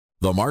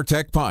The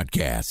MarTech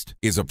Podcast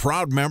is a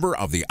proud member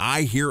of the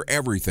I Hear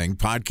Everything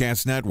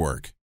Podcast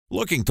Network.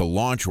 Looking to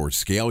launch or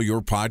scale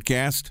your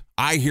podcast?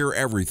 I Hear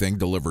Everything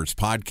delivers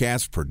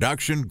podcast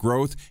production,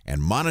 growth,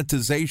 and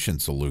monetization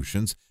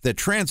solutions that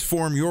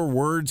transform your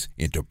words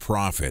into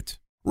profit.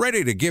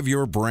 Ready to give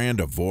your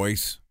brand a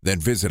voice? Then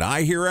visit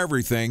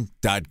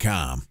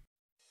iheareverything.com.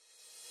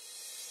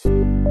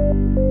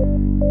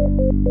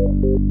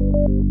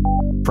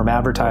 From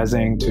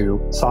advertising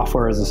to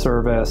software as a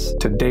service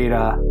to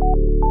data.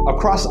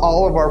 Across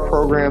all of our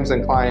programs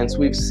and clients,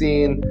 we've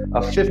seen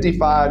a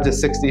 55 to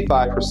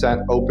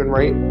 65% open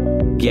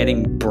rate.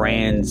 Getting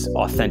brands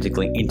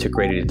authentically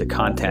integrated into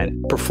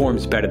content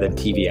performs better than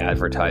TV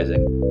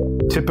advertising.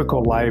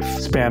 Typical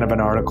lifespan of an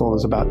article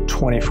is about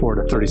 24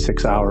 to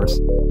 36 hours.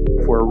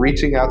 If we're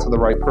reaching out to the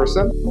right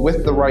person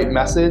with the right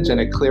message and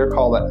a clear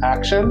call to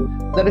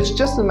action, then it's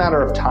just a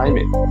matter of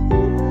timing.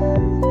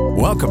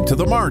 Welcome to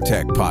the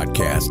MarTech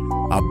Podcast,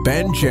 a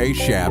Ben J.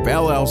 Schaap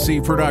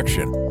LLC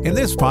production. In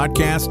this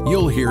podcast,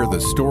 you'll hear the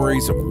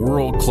stories of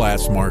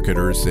world-class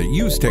marketers that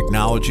use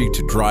technology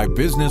to drive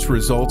business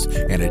results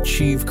and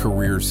achieve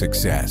career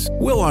success.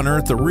 We'll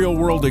unearth the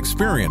real-world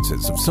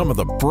experiences of some of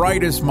the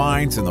brightest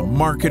minds in the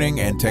marketing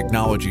and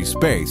technology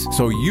space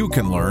so you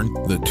can learn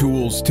the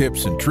tools,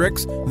 tips, and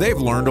tricks they've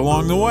learned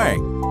along the way.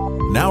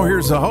 Now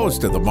here's the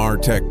host of the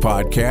MarTech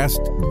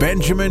Podcast,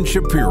 Benjamin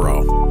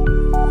Shapiro.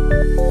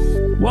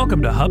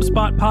 Welcome to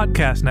Hubspot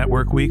Podcast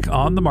Network Week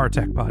on the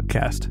MarTech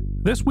Podcast.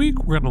 This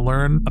week, we're going to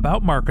learn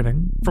about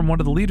marketing from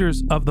one of the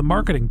leaders of the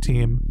marketing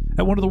team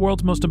at one of the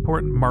world's most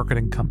important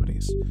marketing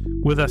companies.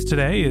 With us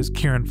today is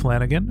Kieran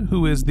Flanagan,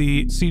 who is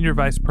the Senior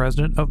Vice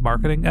President of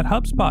Marketing at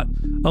Hubspot,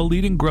 a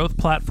leading growth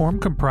platform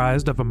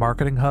comprised of a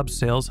marketing hub,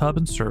 sales hub,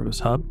 and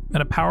service hub,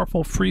 and a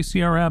powerful free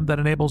CRM that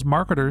enables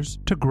marketers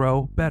to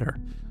grow better.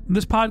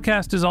 This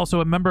podcast is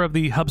also a member of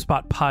the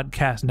Hubspot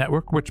Podcast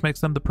Network, which makes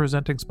them the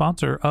presenting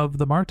sponsor of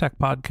the MarTech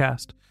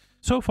Podcast.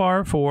 So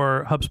far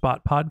for HubSpot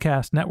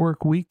Podcast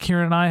Network Week,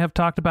 Kieran and I have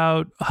talked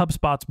about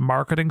HubSpot's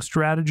marketing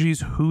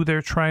strategies, who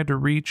they're trying to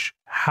reach,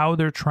 how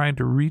they're trying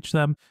to reach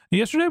them.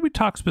 Yesterday, we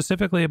talked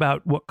specifically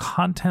about what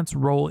content's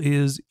role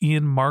is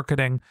in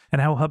marketing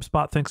and how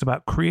HubSpot thinks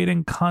about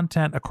creating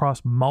content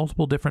across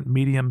multiple different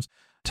mediums.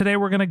 Today,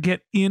 we're going to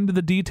get into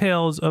the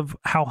details of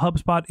how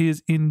HubSpot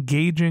is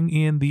engaging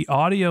in the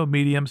audio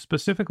medium,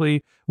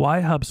 specifically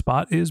why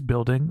HubSpot is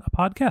building a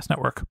podcast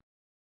network.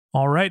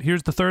 All right,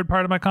 here's the third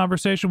part of my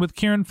conversation with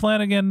Kieran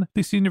Flanagan,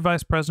 the Senior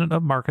Vice President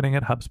of Marketing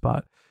at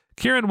HubSpot.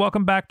 Kieran,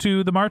 welcome back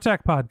to the MarTech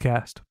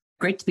Podcast.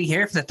 Great to be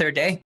here for the third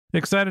day.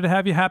 Excited to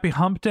have you. Happy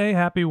Hump Day,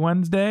 happy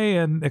Wednesday,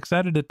 and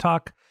excited to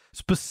talk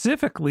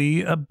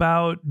specifically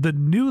about the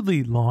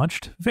newly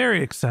launched,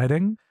 very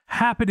exciting,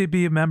 happy to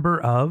be a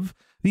member of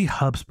the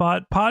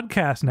HubSpot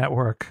Podcast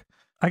Network.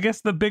 I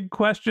guess the big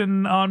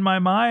question on my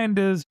mind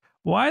is,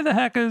 why the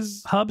heck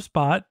is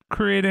HubSpot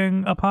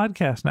creating a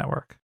podcast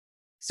network?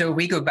 So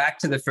we go back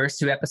to the first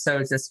two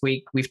episodes this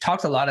week. We've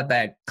talked a lot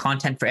about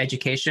content for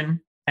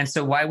education. And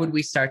so why would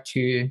we start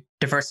to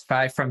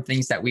diversify from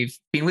things that we've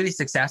been really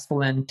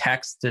successful in,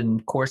 text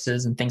and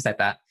courses and things like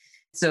that?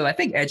 So I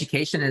think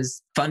education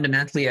is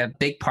fundamentally a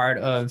big part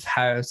of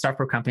how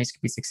software companies can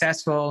be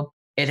successful.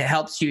 It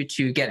helps you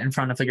to get in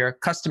front of your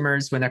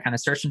customers when they're kind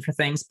of searching for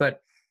things.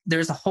 But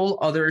there's a whole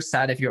other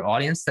side of your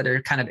audience that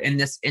are kind of in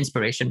this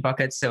inspiration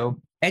bucket. So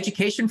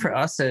education for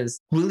us is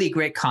really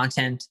great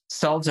content,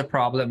 solves a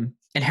problem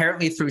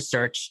inherently through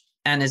search,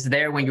 and is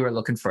there when you are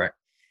looking for it.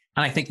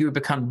 And I think you would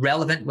become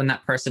relevant when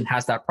that person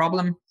has that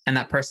problem and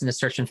that person is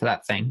searching for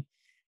that thing.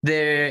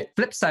 The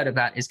flip side of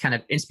that is kind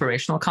of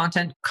inspirational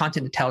content,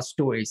 content that tells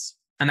stories.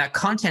 And that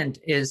content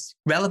is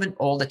relevant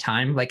all the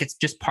time. Like, it's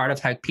just part of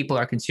how people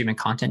are consuming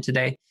content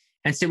today.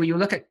 And so when you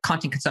look at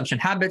content consumption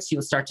habits,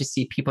 you'll start to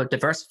see people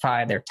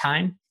diversify their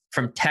time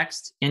from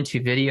text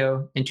into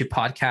video, into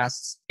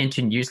podcasts,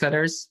 into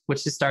newsletters,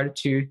 which has started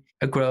to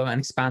grow and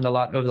expand a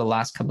lot over the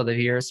last couple of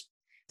years.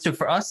 So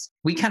for us,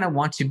 we kind of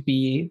want to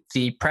be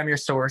the premier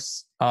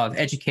source of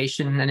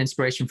education and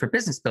inspiration for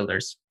business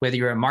builders. Whether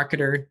you're a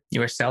marketer,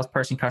 you're a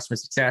salesperson, customer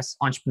success,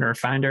 entrepreneur,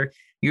 founder,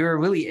 you're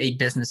really a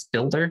business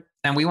builder.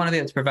 And we want to be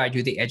able to provide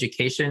you the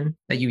education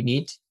that you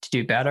need to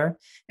do better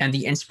and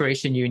the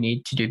inspiration you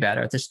need to do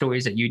better, the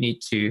stories that you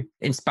need to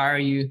inspire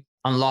you,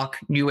 unlock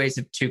new ways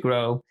to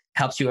grow,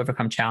 helps you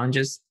overcome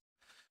challenges.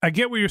 I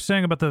get what you're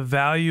saying about the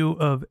value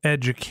of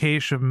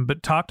education,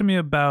 but talk to me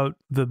about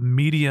the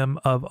medium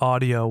of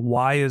audio.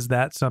 Why is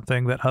that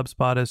something that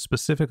HubSpot is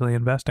specifically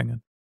investing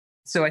in?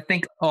 So I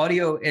think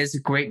audio is a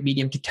great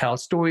medium to tell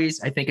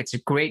stories. I think it's a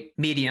great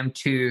medium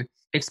to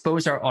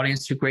expose our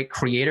audience to great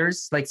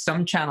creators. Like,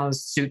 some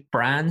channels suit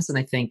brands, and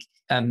I think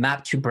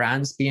map to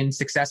brands being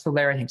successful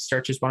there. I think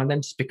search is one of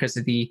them, just because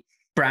of the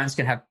brands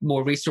can have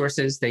more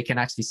resources. They can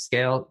actually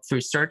scale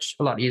through search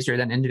a lot easier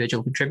than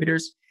individual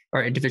contributors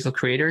or individual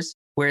creators.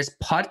 Whereas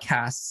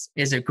podcasts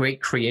is a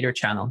great creator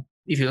channel.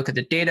 If you look at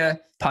the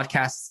data,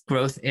 podcast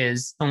growth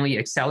is only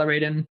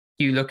accelerating.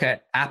 You look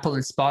at Apple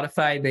and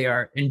Spotify, they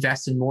are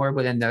investing more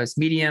within those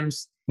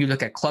mediums. You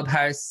look at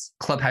Clubhouse.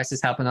 Clubhouse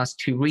is helping us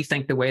to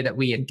rethink the way that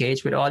we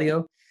engage with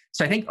audio.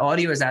 So I think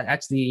audio is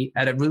actually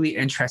at a really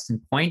interesting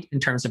point in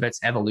terms of its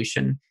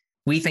evolution.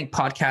 We think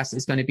podcast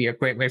is going to be a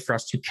great way for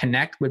us to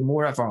connect with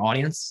more of our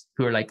audience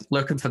who are like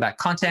looking for that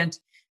content.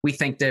 We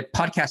think the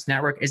podcast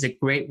network is a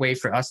great way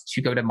for us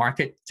to go to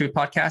market through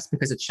podcasts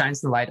because it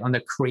shines the light on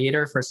the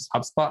creator versus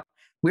HubSpot.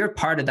 We're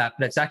part of that,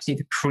 but it's actually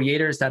the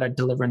creators that are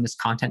delivering this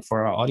content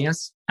for our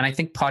audience. And I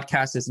think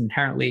podcast is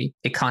inherently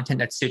a content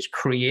that suits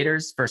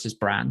creators versus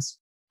brands.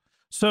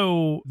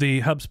 So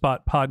the HubSpot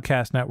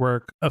podcast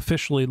network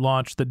officially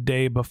launched the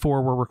day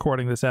before we're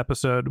recording this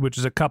episode, which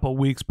is a couple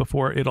weeks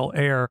before it'll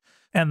air.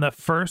 And the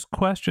first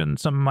question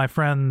some of my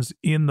friends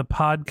in the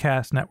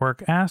podcast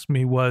network asked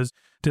me was,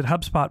 did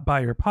HubSpot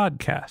buy your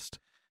podcast?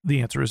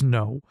 The answer is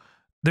no.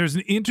 There's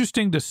an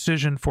interesting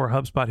decision for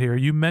HubSpot here.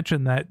 You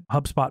mentioned that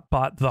HubSpot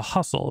bought The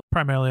Hustle,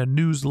 primarily a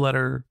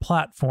newsletter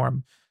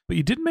platform, but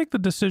you didn't make the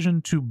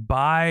decision to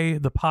buy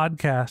the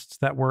podcasts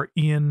that were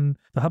in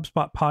the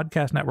HubSpot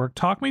podcast network.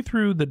 Talk me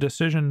through the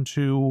decision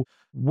to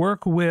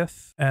work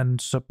with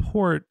and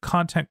support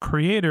content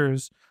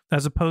creators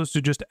as opposed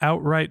to just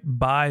outright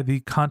buy the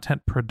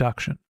content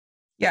production.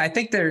 Yeah, I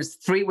think there's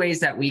three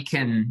ways that we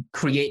can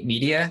create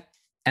media.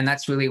 And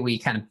that's really, we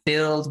kind of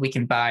build, we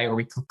can buy, or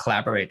we can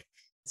collaborate.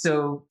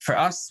 So for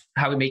us,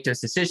 how we make those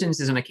decisions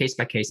is on a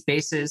case-by-case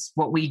basis.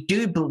 What we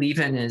do believe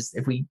in is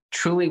if we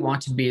truly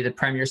want to be the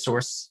premier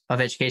source of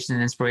education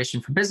and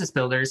inspiration for business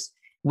builders,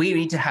 we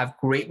need to have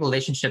great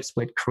relationships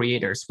with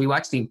creators. We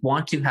actually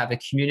want to have a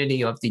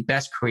community of the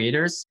best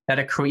creators that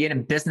are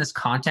creating business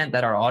content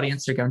that our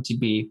audience are going to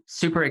be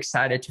super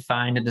excited to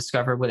find and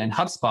discover within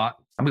HubSpot.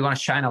 And we want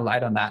to shine a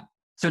light on that.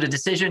 So the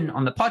decision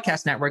on the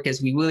podcast network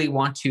is we really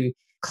want to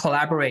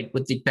collaborate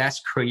with the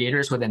best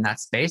creators within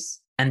that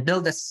space and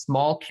build a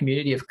small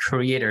community of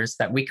creators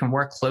that we can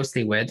work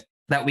closely with,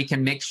 that we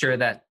can make sure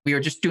that we are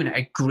just doing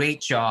a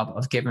great job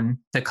of giving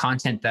the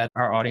content that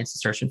our audience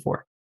is searching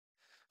for.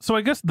 So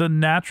I guess the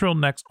natural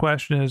next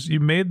question is, you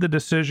made the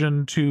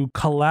decision to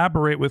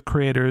collaborate with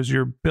creators.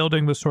 You're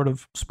building this sort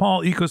of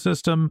small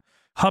ecosystem.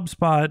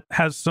 HubSpot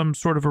has some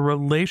sort of a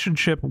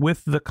relationship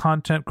with the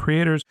content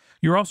creators.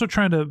 You're also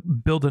trying to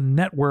build a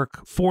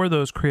network for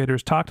those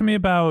creators. Talk to me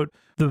about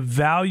the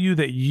value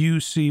that you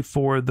see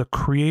for the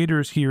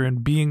creators here in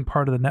being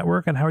part of the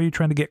network, and how are you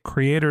trying to get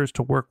creators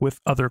to work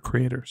with other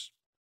creators?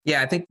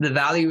 Yeah, I think the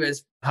value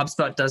is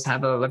HubSpot does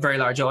have a very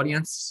large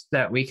audience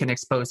that we can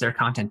expose their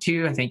content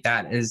to. I think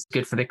that is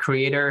good for the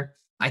creator.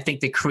 I think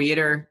the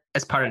creator,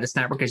 as part of this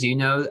network, as you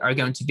know, are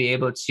going to be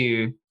able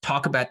to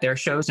talk about their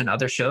shows and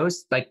other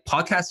shows. Like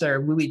podcasts are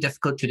really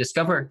difficult to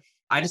discover.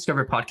 I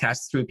discovered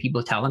podcasts through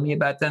people telling me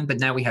about them, but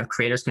now we have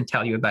creators can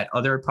tell you about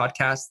other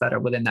podcasts that are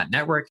within that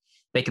network.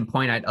 They can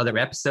point out other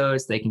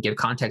episodes. They can give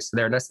context to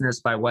their listeners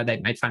by why they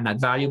might find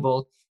that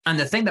valuable. And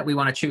the thing that we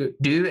want to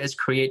do is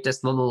create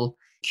this little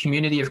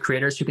community of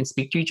creators who can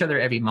speak to each other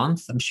every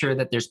month. I'm sure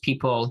that there's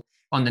people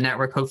on the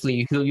network,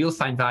 hopefully, who you'll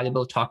find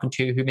valuable talking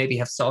to, who maybe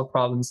have solved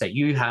problems that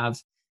you have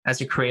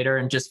as a creator,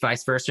 and just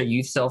vice versa.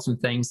 You've solved some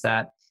things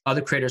that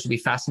other creators will be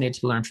fascinated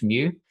to learn from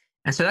you.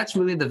 And so that's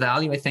really the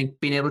value, I think,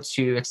 being able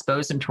to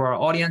expose them to our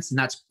audience. And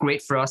that's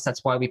great for us.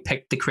 That's why we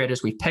picked the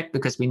creators we picked,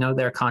 because we know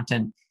their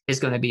content is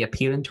going to be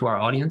appealing to our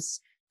audience.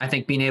 I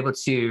think being able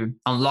to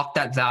unlock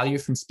that value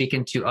from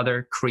speaking to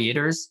other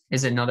creators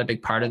is another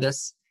big part of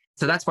this.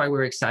 So that's why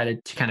we're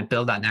excited to kind of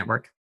build that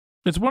network.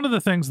 It's one of the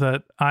things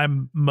that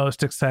I'm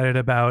most excited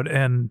about.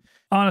 And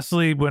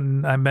honestly,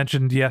 when I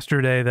mentioned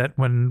yesterday that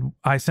when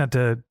I sent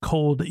a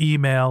cold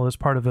email as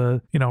part of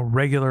a,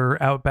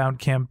 regular outbound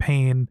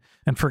campaign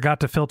and forgot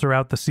to filter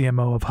out the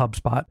CMO of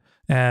HubSpot,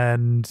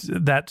 and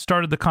that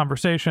started the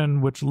conversation,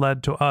 which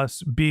led to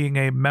us being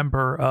a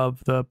member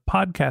of the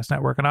podcast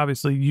network. And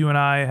obviously, you and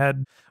I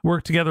had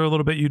worked together a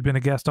little bit. You'd been a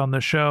guest on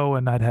the show,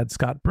 and I'd had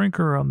Scott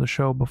Brinker on the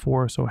show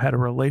before, so I had a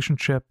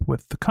relationship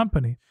with the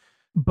company.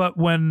 But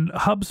when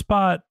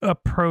HubSpot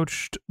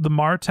approached the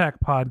MarTech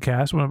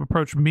podcast, when it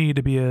approached me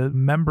to be a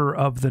member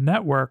of the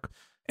network,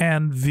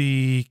 and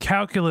the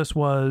calculus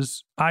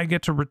was, I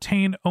get to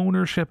retain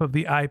ownership of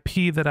the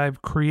IP that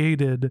I've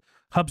created.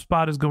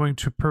 HubSpot is going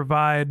to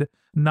provide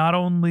not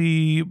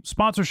only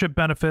sponsorship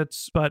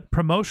benefits, but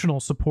promotional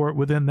support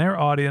within their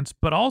audience,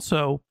 but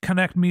also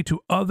connect me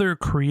to other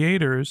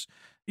creators.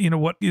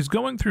 What is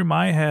going through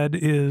my head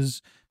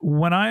is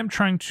when I am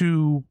trying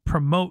to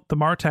promote the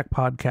MarTech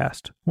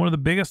podcast, one of the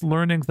biggest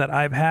learnings that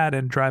I've had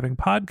in driving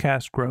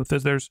podcast growth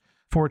is there's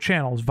 4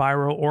 channels: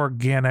 viral,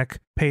 organic,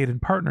 paid,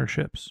 and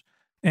partnerships.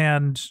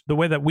 And the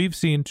way that we've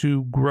seen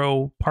to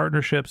grow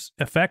partnerships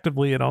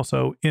effectively and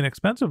also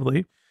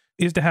inexpensively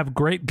is to have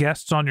great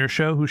guests on your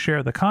show who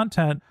share the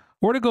content,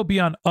 or to go be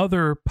on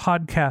other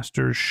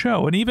podcasters'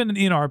 show. And even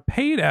in our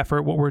paid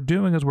effort, what we're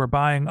doing is we're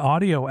buying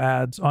audio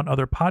ads on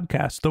other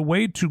podcasts. The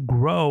way to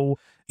grow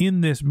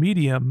in this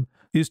medium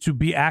is to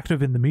be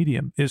active in the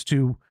medium, is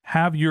to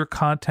have your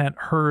content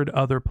heard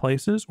other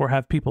places or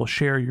have people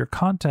share your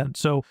content.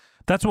 So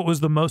that's what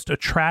was the most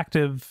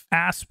attractive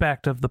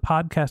aspect of the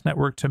podcast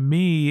network to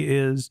me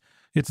is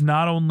it's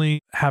not only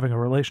having a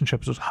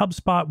relationship with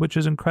HubSpot, which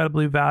is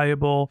incredibly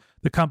valuable.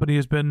 The company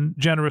has been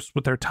generous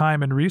with their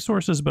time and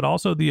resources, but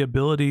also the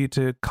ability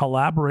to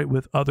collaborate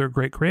with other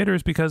great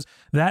creators, because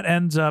that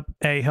ends up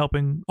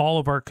helping all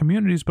of our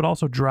communities, but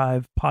also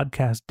drive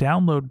podcast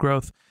download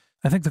growth.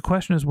 I think the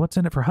question is, what's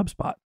in it for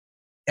HubSpot?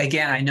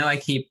 Again, I know I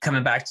keep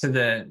coming back to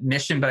the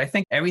mission, but I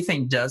think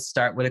everything does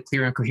start with a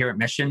clear and coherent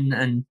mission.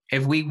 And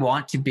if we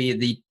want to be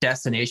the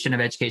destination of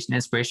education and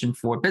inspiration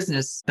for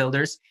business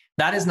builders,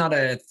 that is not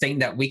a thing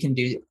that we can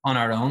do on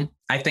our own.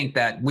 I think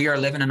that we are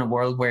living in a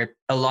world where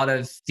a lot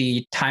of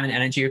the time and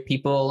energy of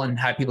people and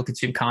how people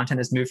consume content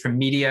has moved from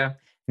media,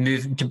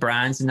 moved to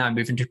brands, and now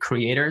moving to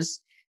creators.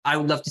 I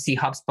would love to see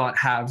HubSpot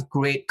have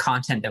great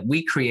content that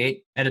we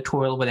create,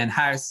 editorial within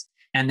house,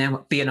 and then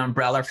be an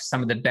umbrella for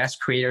some of the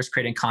best creators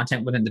creating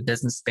content within the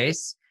business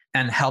space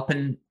and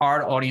helping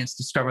our audience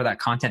discover that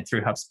content through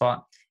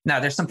HubSpot.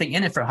 Now, there's something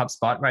in it for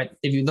HubSpot, right?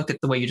 If you look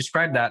at the way you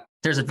described that,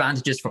 there's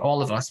advantages for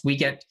all of us. We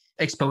get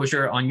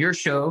exposure on your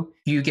show.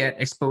 You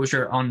get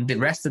exposure on the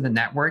rest of the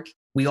network.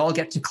 We all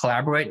get to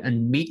collaborate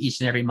and meet each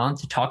and every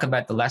month to talk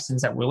about the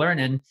lessons that we're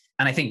learning.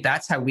 And I think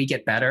that's how we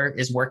get better,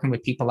 is working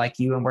with people like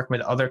you and working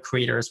with other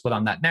creators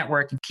within that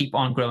network and keep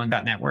on growing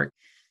that network.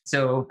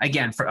 So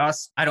again, for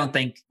us, I don't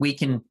think we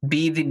can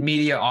be the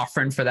media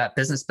offering for that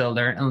business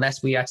builder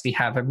unless we actually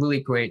have a really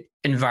great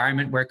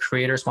environment where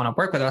creators want to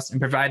work with us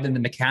and provide them the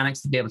mechanics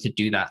to be able to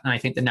do that. And I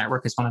think the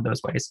network is one of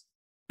those ways.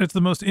 It's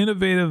the most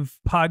innovative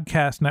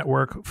podcast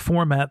network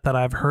format that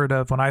I've heard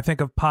of. When I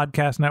think of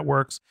podcast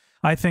networks,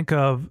 I think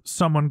of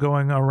someone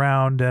going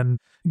around and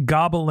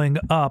gobbling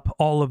up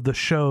all of the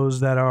shows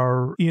that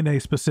are in a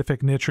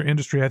specific niche or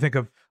industry. I think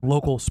of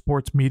local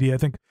sports media. I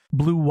think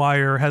Blue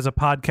Wire has a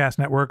podcast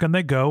network, and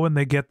they go and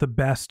they get the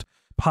best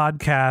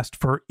podcast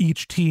for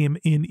each team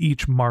in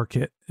each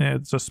market.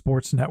 It's a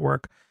sports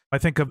network. I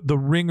think of the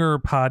Ringer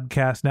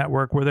podcast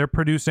network, where they're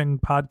producing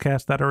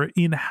podcasts that are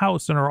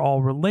in-house and are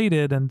all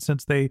related. And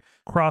since they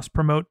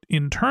cross-promote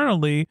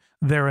internally,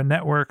 they're a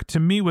network. To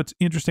me, what's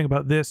interesting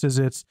about this is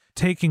it's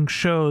taking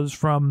shows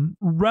from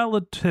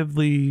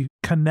relatively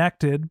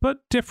connected but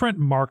different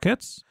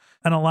markets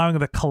and allowing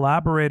the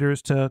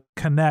collaborators to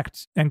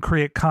connect and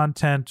create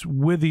content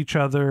with each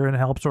other and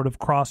help sort of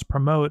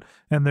cross-promote.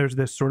 And there's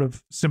this sort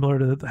of, similar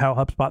to how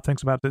HubSpot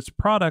thinks about its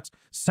products,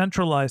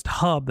 centralized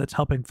hub that's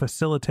helping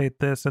facilitate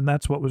this. And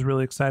that's what was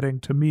really exciting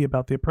to me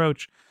about the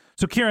approach.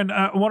 So Kieran,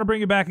 I want to bring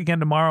you back again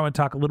tomorrow and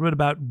talk a little bit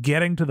about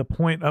getting to the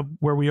point of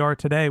where we are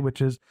today, which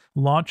is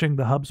launching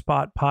the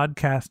HubSpot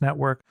podcast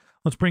network.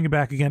 Let's bring you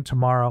back again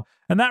tomorrow.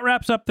 And that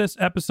wraps up this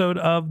episode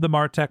of the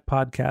MarTech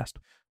Podcast.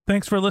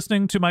 Thanks for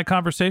listening to my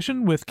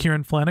conversation with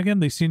Kieran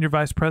Flanagan, the Senior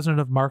Vice President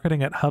of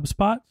Marketing at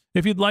HubSpot.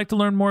 If you'd like to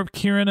learn more of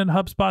Kieran and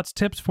HubSpot's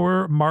tips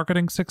for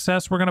marketing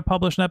success, we're going to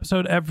publish an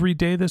episode every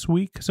day this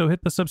week. So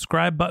hit the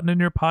subscribe button in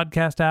your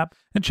podcast app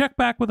and check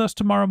back with us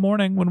tomorrow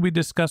morning when we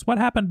discuss what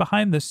happened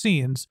behind the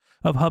scenes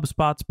of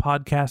HubSpot's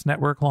podcast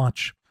network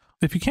launch.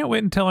 If you can't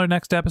wait until our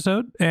next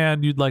episode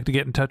and you'd like to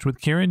get in touch with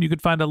Kieran, you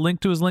could find a link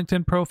to his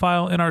LinkedIn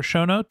profile in our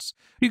show notes.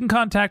 You can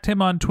contact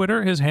him on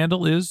Twitter. His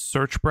handle is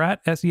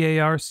SearchBrat,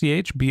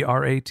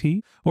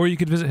 SearchBrat, or you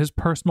could visit his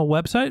personal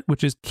website,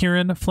 which is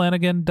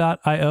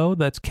KieranFlanagan.io.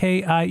 That's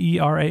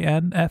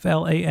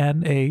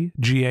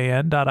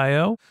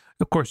KIERANFLANAGAN.io.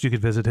 Of course, you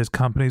could visit his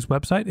company's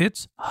website.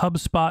 It's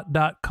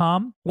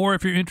Hubspot.com. Or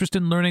if you're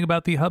interested in learning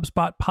about the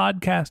HubSpot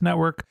Podcast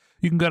Network,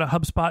 you can go to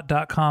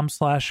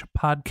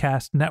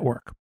HubSpot.com/podcast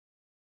network.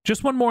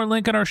 Just one more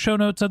link in our show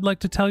notes I'd like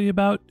to tell you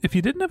about. If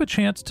you didn't have a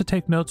chance to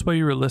take notes while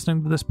you were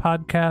listening to this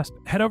podcast,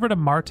 head over to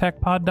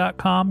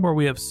martechpod.com, where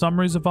we have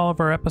summaries of all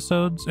of our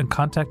episodes and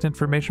contact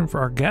information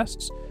for our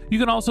guests. You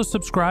can also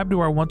subscribe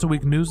to our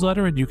once-a-week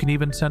newsletter, and you can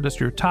even send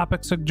us your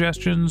topic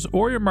suggestions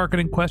or your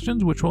marketing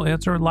questions, which we'll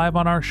answer live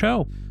on our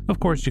show. Of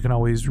course, you can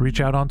always reach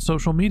out on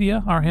social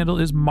media. Our handle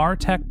is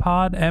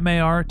MarTechPod,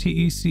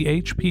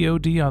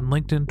 MarTechPod on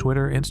LinkedIn,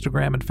 Twitter,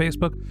 Instagram, and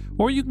Facebook.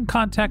 Or you can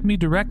contact me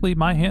directly.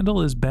 My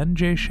handle is Ben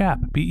J.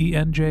 Shap,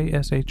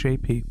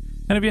 BenJShap.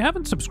 And if you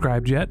haven't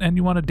subscribed yet and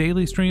you want a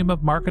daily stream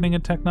of marketing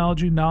and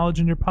technology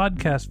knowledge in your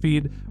podcast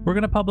feed, we're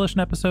going to publish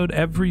an episode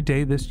every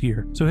day this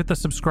year. So hit the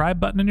subscribe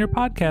button in your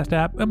podcast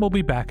app and we'll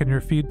be back in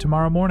your feed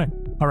tomorrow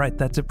morning. All right,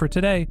 that's it for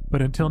today.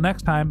 But until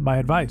next time, my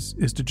advice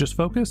is to just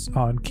focus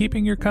on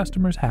keeping your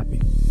customers happy.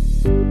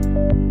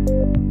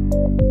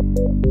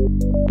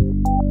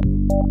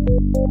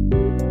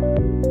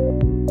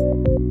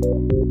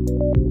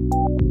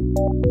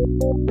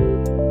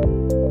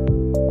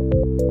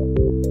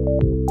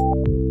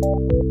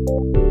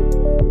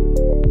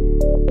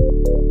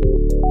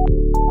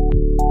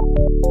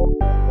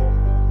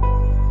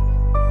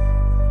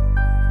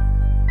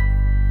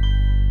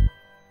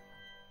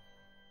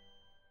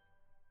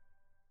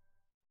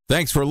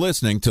 Thanks for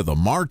listening to the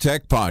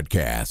MarTech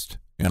Podcast,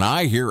 an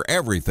I Hear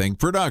Everything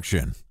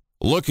production.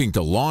 Looking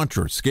to launch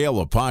or scale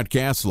a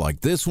podcast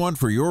like this one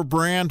for your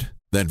brand?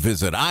 Then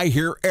visit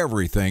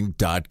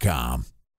iheareverything.com.